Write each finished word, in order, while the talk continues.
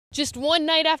Just one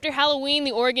night after Halloween,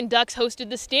 the Oregon Ducks hosted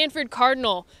the Stanford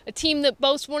Cardinal, a team that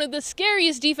boasts one of the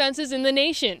scariest defenses in the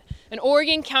nation. And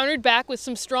Oregon countered back with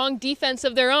some strong defense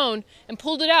of their own and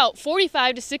pulled it out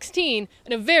 45-16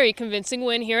 in a very convincing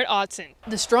win here at Autzen.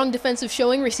 The strong defensive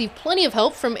showing received plenty of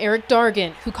help from Eric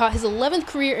Dargan, who caught his 11th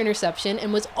career interception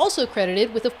and was also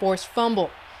credited with a forced fumble.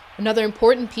 Another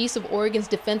important piece of Oregon's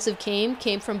defensive came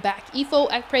from back Ifo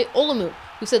Akpre-Olomu,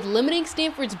 who said limiting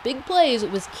Stanford's big plays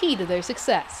was key to their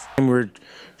success. We're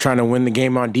trying to win the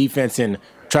game on defense and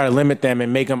try to limit them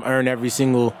and make them earn every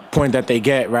single point that they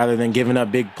get rather than giving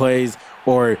up big plays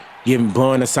or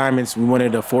blowing assignments. We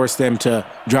wanted to force them to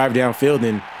drive downfield,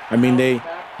 and I mean they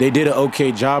did an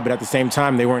okay job, but at the same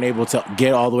time they weren't able to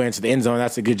get all the way into the end zone.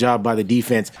 That's a good job by the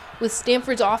defense. With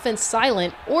Stanford's offense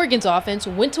silent, Oregon's offense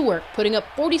went to work, putting up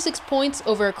 46 points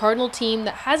over a Cardinal team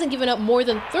that hasn't given up more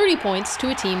than 30 points to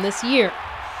a team this year.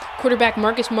 Quarterback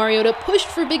Marcus Mariota pushed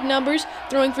for big numbers,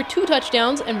 throwing for 2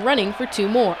 touchdowns and running for 2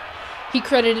 more. He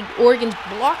credited Oregon's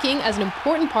blocking as an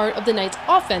important part of the night's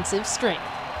offensive strength.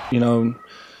 You know,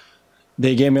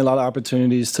 they gave me a lot of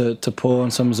opportunities to pull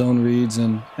on some zone reads,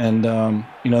 and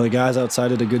you know, the guys outside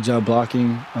did a good job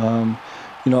blocking.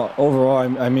 You know, overall,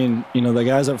 I mean, you know, the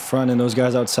guys up front and those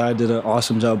guys outside did an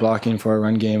awesome job blocking for our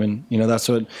run game, and you know, that's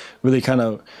what really kind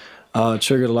of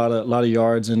triggered a lot of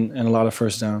yards and a lot of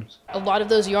first downs. A lot of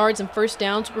those yards and first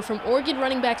downs were from Oregon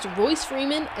running backs Royce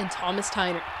Freeman and Thomas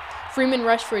Tyner. Freeman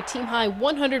rushed for a team-high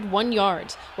 101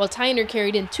 yards, while Tyner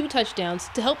carried in 2 touchdowns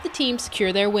to help the team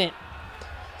secure their win.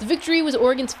 The victory was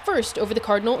Oregon's first over the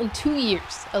Cardinal in 2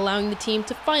 years, allowing the team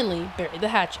to finally bury the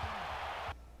hatchet.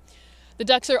 The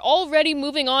Ducks are already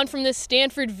moving on from this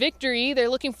Stanford victory. They're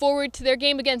looking forward to their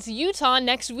game against Utah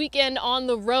next weekend on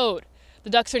the road. The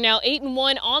Ducks are now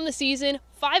 8-1 on the season,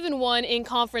 5-1 in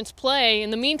conference play. In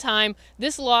the meantime,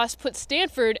 this loss puts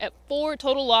Stanford at 4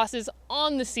 total losses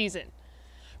on the season.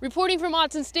 Reporting from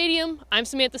Autzen Stadium, I'm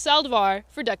Samantha Saldivar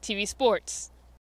for Duck TV Sports.